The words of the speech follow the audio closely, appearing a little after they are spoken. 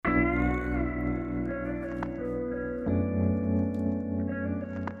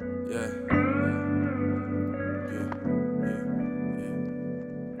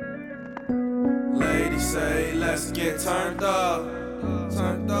say, let's get turned up,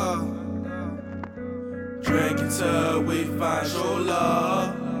 turned up. Drink it till we find true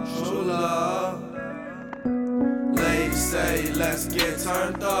love, true love. Ladies say, let's get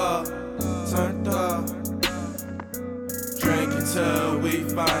turned up, turned up. Drink it till we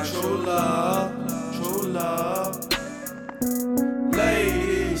find true love, true love.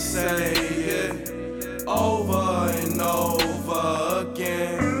 Ladies say it over and over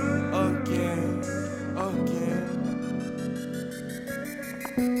again, again, again.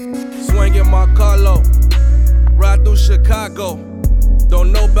 Swinging my car low, ride through Chicago.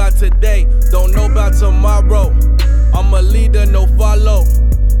 Don't know about today, don't know about tomorrow. I'm a leader, no follow.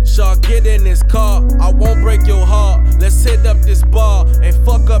 Shaw, get in this car, I won't break your heart. Let's hit up this bar and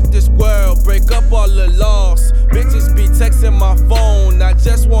fuck up this world. Break up all the laws. Bitches be texting my phone, I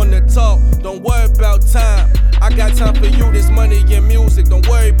just wanna talk. Don't worry about time, I got time for you, this money and music. Don't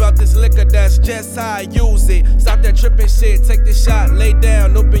worry about this liquor, that's just how I use it. Stop that tripping shit, take the shot, lay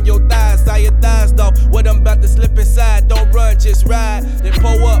down, open your thighs, tie your thighs off. What I'm about to slip inside, don't run, just ride. Then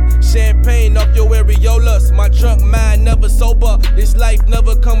pull up, champagne off your areolas. My drunk mind never sober, this life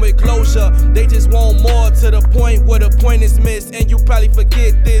never come with closure. They just want more to the point where the point is missed. And you probably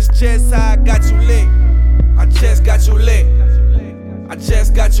forget this, just how I got you lit. I just got you lit. I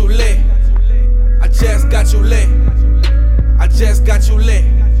just got you lit. I just got you lit. I just got you lit.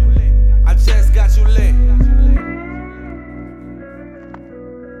 I just got you lit.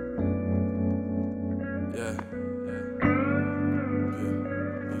 Yeah.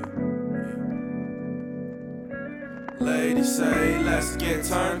 Ladies say, let's get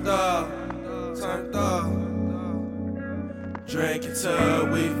turned up, turned up. Drink it till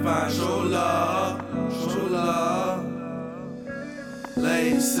we find true love, true love.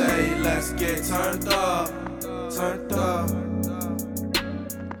 Ladies say, let's get turned up, turned up.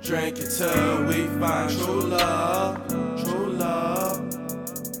 Drink it till we find true love, true love.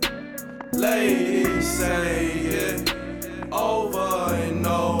 Ladies say it over and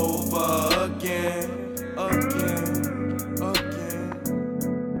over again, again, again.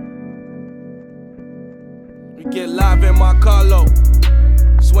 We get live in my car low,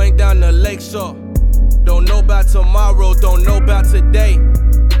 swing down the lakeshore. Don't know about tomorrow, don't know about today.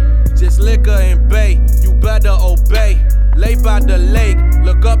 Just liquor and bay, you better obey. Lay by the lake,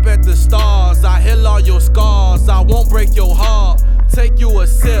 look up at the stars. I heal all your scars, I won't break your heart. Take you a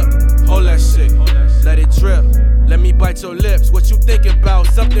sip, hold that shit, let it drip. Let me bite your lips, what you thinking about?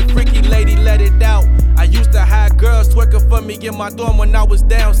 Something freaky, lady, let it out. I used to have girls twerking for me in my dorm when I was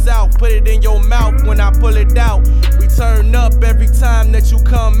down south. Put it in your mouth when I pull it out. We turn up every time that you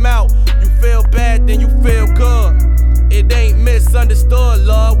come out. You feel bad, then you feel good. It ain't misunderstood,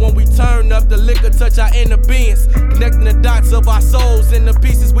 love. When we turn up, the liquor touch our inner beings, connecting the dots of our souls in the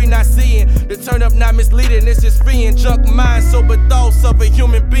pieces we not seeing. The turn up not misleading, it's just freeing. Drunk mind, sober thoughts of a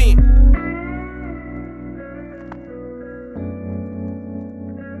human being.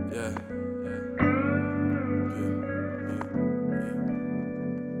 Yeah.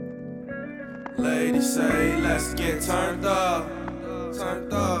 Ladies say, let's get turned up,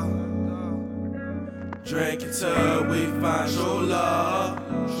 turned up. Drink it till we find true love,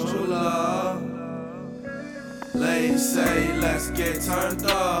 true love. Ladies say, let's get turned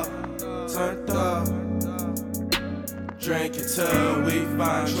up, turned up. Drink it till we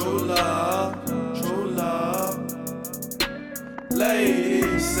find true love, true love.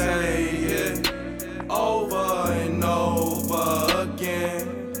 Ladies say